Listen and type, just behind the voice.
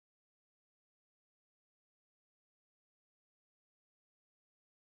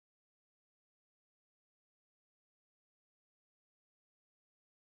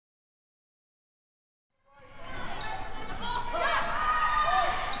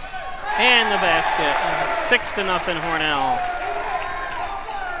And the basket. 6-0 Hornell.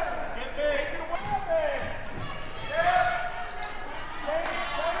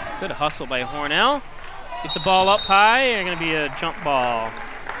 Good hustle by Hornell. Get the ball up high. It's going to be a jump ball.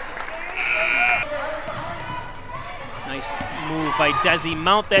 Nice move by Desi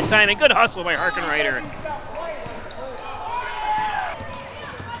Mount that time, and good hustle by Harkenrider.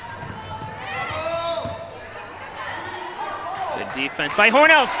 Good defense by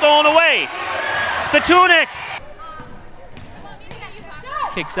Hornell, stolen away. Spatunik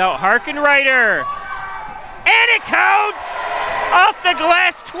kicks out Harkenrider, and it counts off the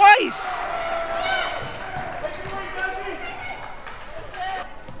glass twice.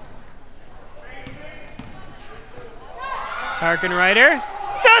 Harkenrider,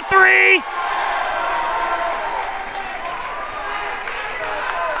 the three.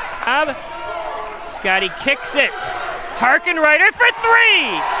 Scotty kicks it. Harkenrider for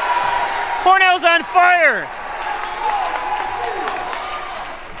three. Hornell's on fire.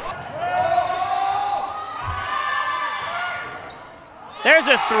 There's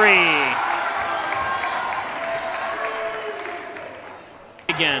a three.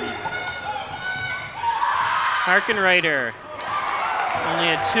 Again. Harkenrider. Only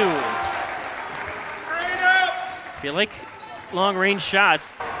a two. Feel like long-range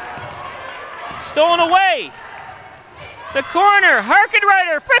shots. Stolen away. The corner.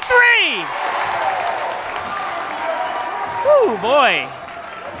 Harkenrider for three. Ooh, boy.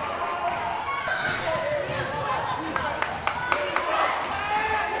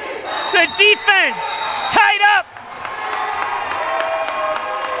 Good defense. Tied up.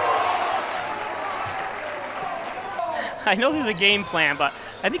 I know there's a game plan, but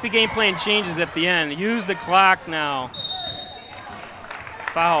I think the game plan changes at the end. Use the clock now.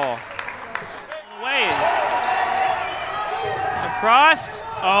 Foul. Away. Across.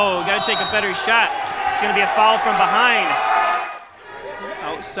 Oh, got to take a better shot. It's going to be a foul from behind.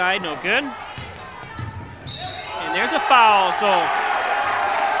 Outside, no good. And there's a foul. So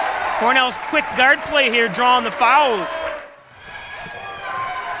Hornell's quick guard play here, drawing the fouls.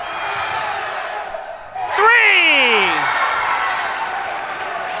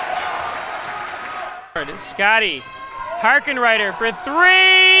 Scotty, Harkenrider for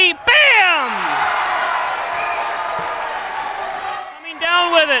three, bam! Coming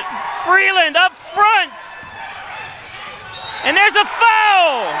down with it, Freeland up front. And there's a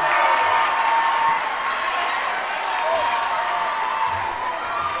foul!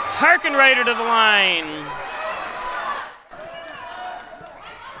 Harkenrider to the line.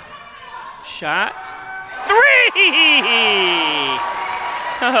 Shot, three!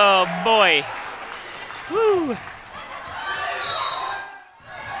 Oh boy. Woo.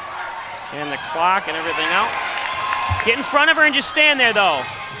 And the clock and everything else. Get in front of her and just stand there, though.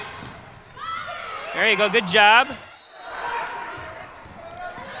 There you go, good job.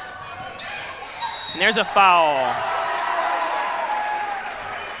 And there's a foul.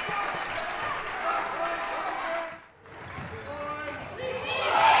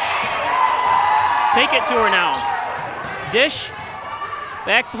 Take it to her now. Dish,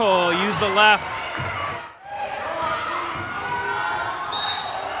 back pull, use the left.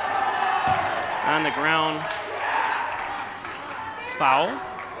 On the ground, foul.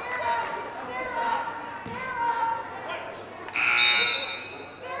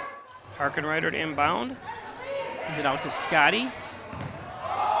 Harkenrider to inbound. Is it out to Scotty?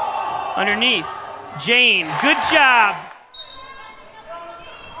 Underneath, Jane, good job.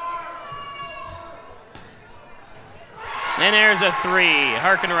 And there's a three,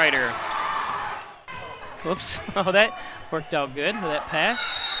 Harkenrider. Whoops, oh, that worked out good with that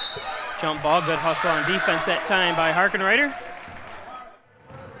pass. Jump ball, good hustle on defense that time by Harkenrider.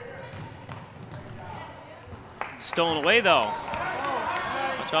 Stolen away though.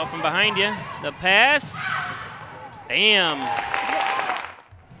 Watch out from behind you. The pass. Bam.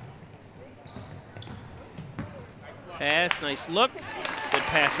 Pass, nice look. Good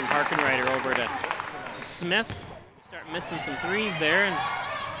pass from Harkenrider over to Smith. Start missing some threes there and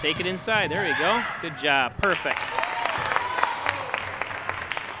take it inside. There you go. Good job. Perfect.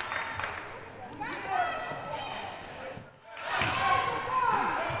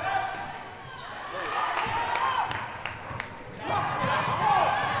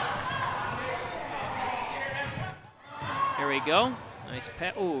 There we go. Nice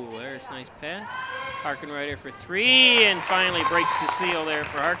pass. Ooh, there's a nice pass. Harkenrider for three, and finally breaks the seal there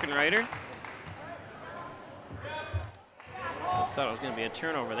for Harkenrider. Thought it was going to be a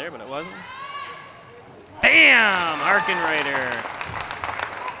turnover there, but it wasn't. Bam! Harkenrider.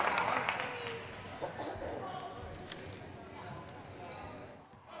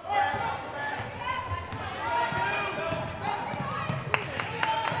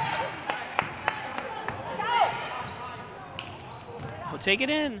 take it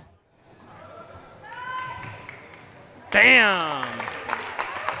in. Bam!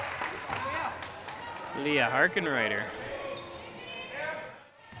 Leah Harkenrider.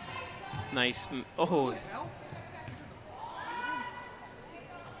 Nice. Oh.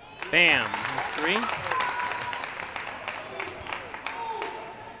 Bam. 3.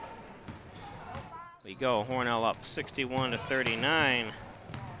 We go. Hornell up 61-39.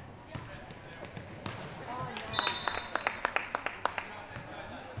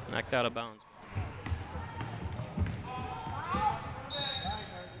 Knocked out of bounds.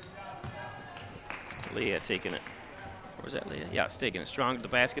 Leah taking it. Or was that Leah? Yeah, it's taking it strong to the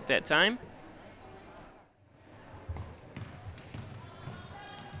basket that time.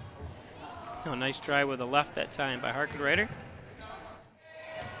 Oh, nice try with the left that time by Harkenrider.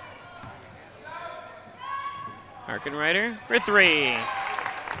 Harkenrider for 3.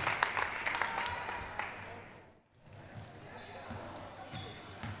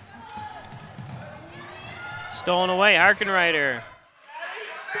 Stolen away, Harkenrider.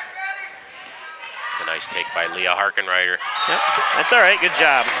 It's a nice take by Leah Harkenrider. Yep, that's all right, good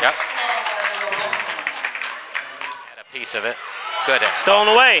job. Yep. Had a piece of it. Good. Stolen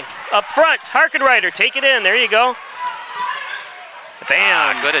away, up front, Harkenrider, take it in, there you go.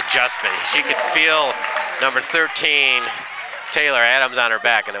 Bam. Good adjustment. She could feel number 13, Taylor Adams, on her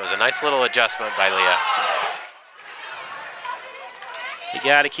back, and it was a nice little adjustment by Leah. You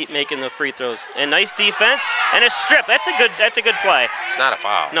got to keep making the free throws. And nice defense and a strip. That's a good play. It's not a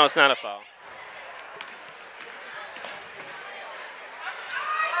foul. No, it's not a foul.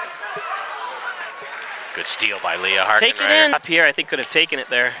 Good steal by Leah Harkenrider. Take it in. Up here, I think could have taken it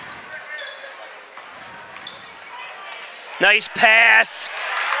there. Nice pass.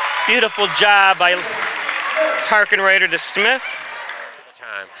 Beautiful job by Harkenrider to Smith.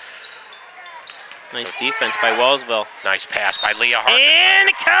 Time. Nice defense by Wellsville. Nice pass by Leah Harkenrider.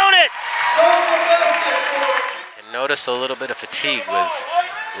 And count it! And notice a little bit of fatigue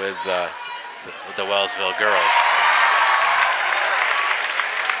with the Wellsville girls.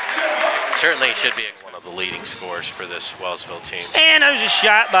 Certainly should be one of the leading scorers for this Wellsville team. And that was a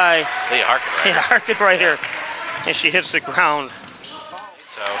shot by Leah Harkenrider. Yeah, Harkenrider. And she hits the ground.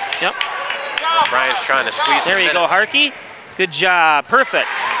 So, yep. Brian's trying to squeeze some There you minutes. go, Harky. Good job. Perfect.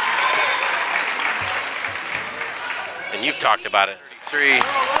 And you've talked about it. 33,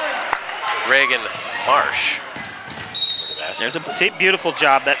 Reagan Marsh. There's a beautiful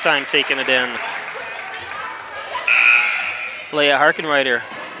job that time taking it in. Leah Harkenrider,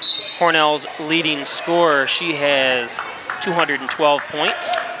 Hornell's leading scorer. She has 212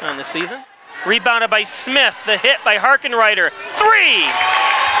 points on the season. Rebounded by Smith. The hit by Harkenrider. 3!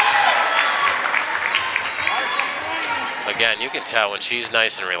 Again, you can tell when she's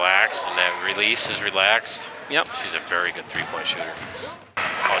nice and relaxed and that release is relaxed. Yep. She's a very good three-point shooter.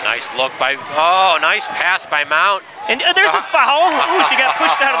 Oh, nice look by, oh, nice pass by Mount. And there's a foul. Ooh, she got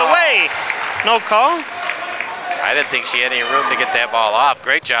pushed out of the way. No call. I didn't think she had any room to get that ball off.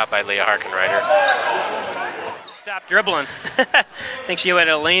 Great job by Leah Harkenrider. Stop dribbling. I think she had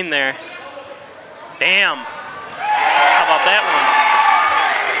a lane there. Damn. How about that one?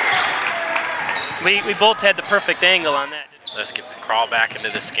 We both had the perfect angle on that. Let's crawl back into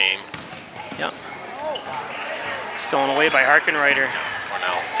this game. Yep. Stolen away by Harkenrider.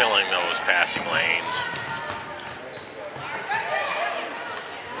 Hornell filling those passing lanes.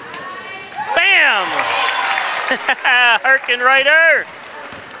 Bam! Harkenrider!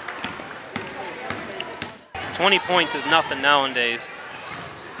 20 points is nothing nowadays.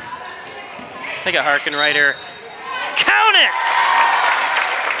 Look at Harkenrider. Count it!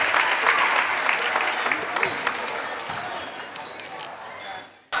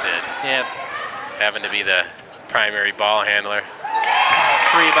 Yep. Having to be the primary ball handler.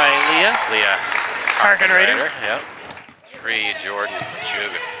 3 by Leah. Leah Harkenrider. Yep. 3, Jordan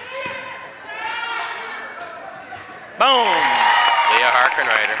Machuga. Boom! Leah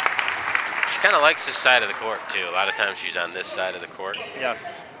Harkenrider. She kind of likes this side of the court, too. A lot of times she's on this side of the court.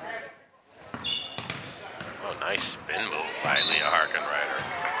 Yes. Oh, nice spin move by Leah Harkenrider.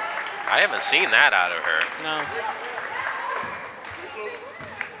 I haven't seen that out of her. No.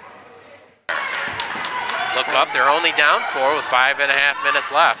 Look up, they're only down 4 with 5.5 minutes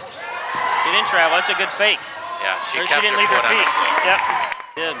left. She didn't travel. That's a good fake. Yeah, she Or kept she didn't her leave her foot on the feet. floor.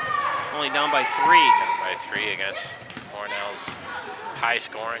 Yep. Did. Only down by 3. Down by 3 against Hornell's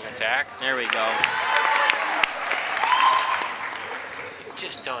high-scoring attack. There we go. You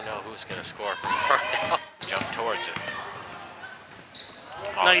just don't know who's going to score from Hornell. Jump towards it.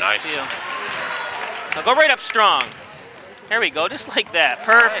 Oh, nice steal. Now go right up strong. There we go, just like that.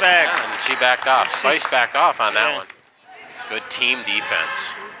 Perfect. Yeah, and she backed off. Spice backed off on that one. Good team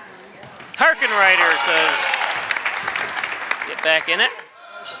defense. Harkenrider says, get back in it.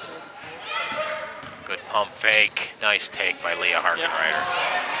 Good pump fake. Nice take by Leah Harkenrider.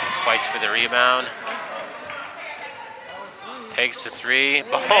 Fights for the rebound. Takes the three.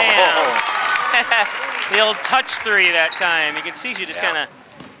 Oh. The old touch three that time. You can see she just kind of.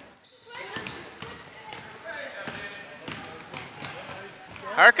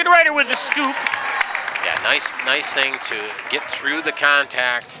 Harkenrider with the scoop. Yeah, nice thing to get through the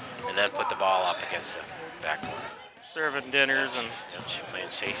contact and then put the ball up against the backboard. Serving dinners and. Yep, she's playing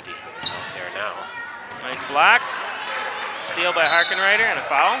safety out there now. Nice block. Steal by Harkenrider and a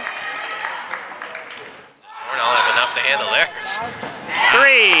foul. Does Hornell have enough to handle theirs?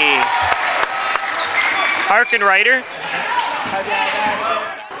 Three. Harkenrider.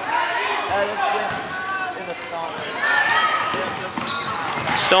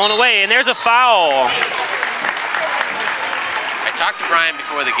 Stolen away, and there's a foul. I talked to Brian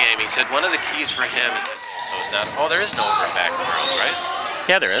before the game. He said one of the keys for him is so it's not. Oh, there is no over and back girls, right?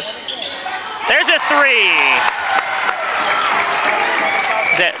 Yeah, there is. There's a three.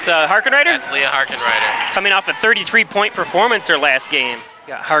 Is that Harkenrider? That's Leah Harkenrider. Coming off a 33-point performance their last game.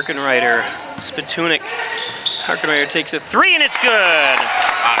 Got Harkenrider, Spatunik. Harkenrider takes a three, and it's good.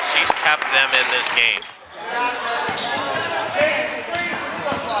 Wow, she's kept them in this game.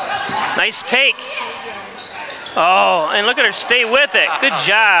 Nice take. Oh, and look at her stay with it. Good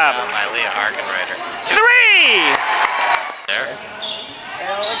job. By Leah Harkenrider. Three! There.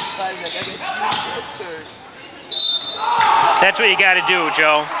 That's what you got to do,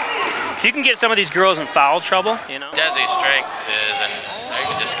 Joe. If you can get some of these girls in foul trouble, you know. Desi's strength is, and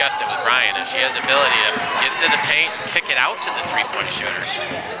I discussed it with Brian, if she has the ability to get into the paint and kick it out to the three-point shooters.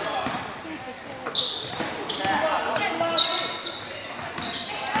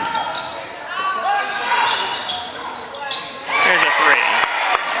 There's a three.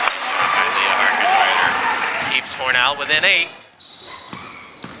 Nice shot by Leah Harkenrider. Keeps Hornell within 8.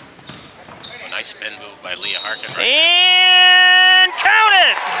 Oh, nice spin move by Leah Harkenrider. And count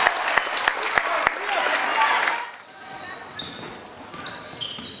it!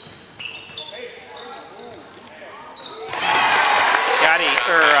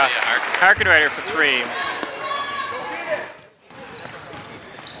 Harkenrider for three.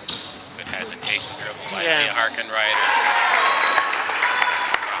 Good hesitation dribble by Leah Harkenrider.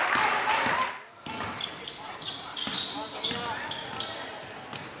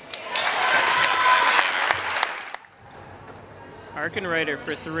 Harkenrider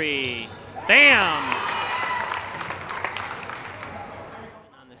for three. Bam!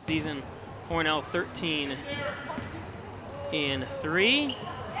 On the season, Hornell 13 in 3.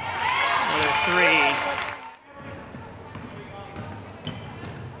 Another three.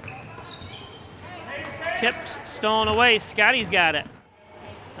 Tipped, stolen away. Scotty's got it.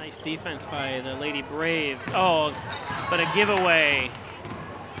 Nice defense by the Lady Braves. Oh, but a giveaway.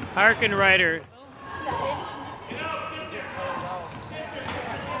 Harkenrider.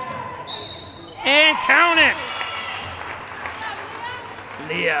 And count it!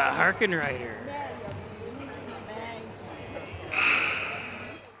 Leah Harkenrider.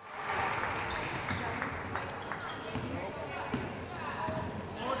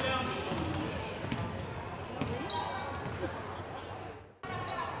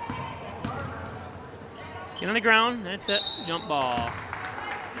 Get on the ground, that's it, jump ball.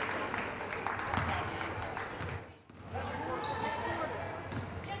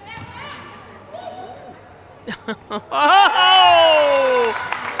 Oh!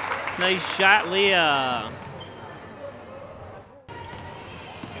 Nice shot, Leah.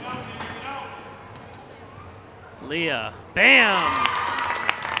 Leah, bam!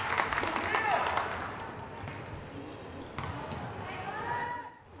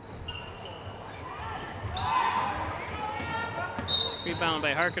 Rebound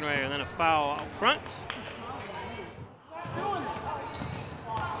by Harkenrider, and then a foul out front.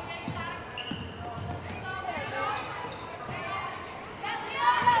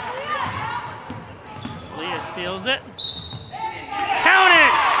 Leah steals it. Count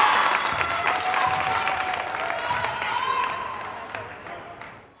it!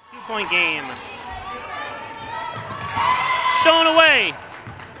 Two-point game. Stolen away.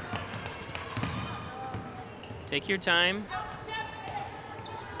 Take your time.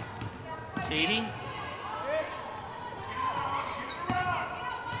 Katie.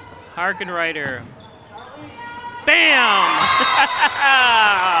 Harkenrider. Bam!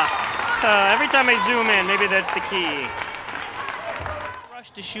 Every time I zoom in, maybe that's the key.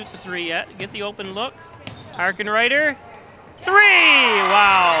 Rush to shoot the three yet. Get the open look. Harkenrider. Three!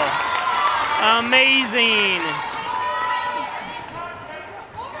 Wow. Amazing.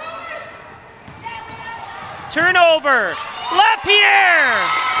 Turnover. LaPierre.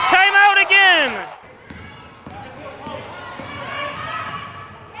 Timeout again.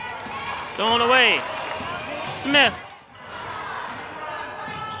 Stolen away. Smith.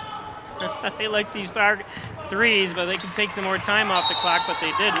 They like these threes, but they can take some more time off the clock, but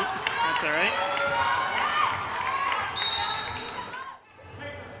they didn't. That's all right.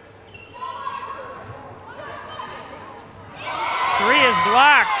 Three is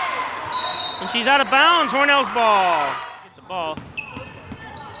blocked, and she's out of bounds. Hornell's ball. Get the ball.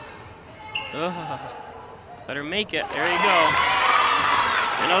 Ugh. Better make it. There you go.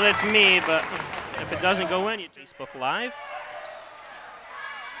 I know that's me, but if it doesn't go in, you Facebook Live.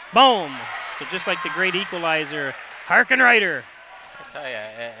 Boom. So just like the great equalizer, Harkenrider. I'll tell you,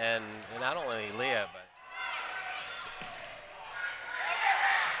 and not only Leah, but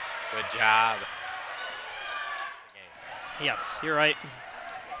good job. Yes, you're right.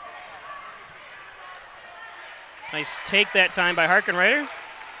 Nice take that time by Harkenrider.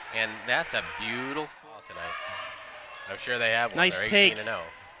 And that's a beautiful ball tonight. I'm sure they have one. Nice They're take. 18-0.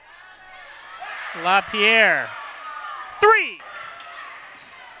 LaPierre. Three.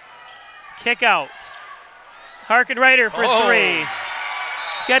 Kick out. Harkenrider for three.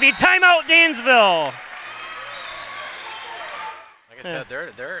 It's got to be timeout, Dansville. Like I said,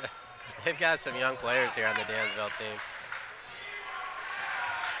 they've got some young players here on the Dansville team.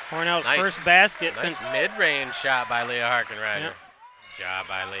 Hornell's first basket since mid-range shot by Leah Harkenrider. Yep. Good job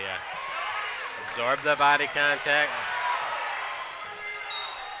by Leah. Absorb the body contact.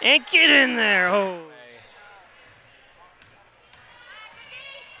 And get in there. Oh.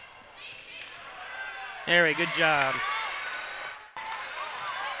 Harry, good job.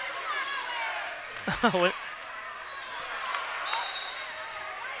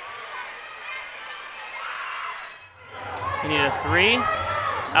 We need a three.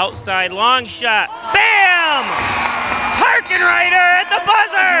 Outside long shot. Bam! Harkenrider at the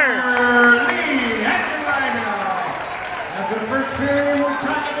buzzer! After the first period, we're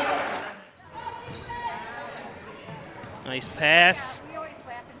tied. Nice pass.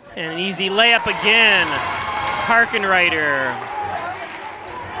 And an easy layup again. Harkenrider.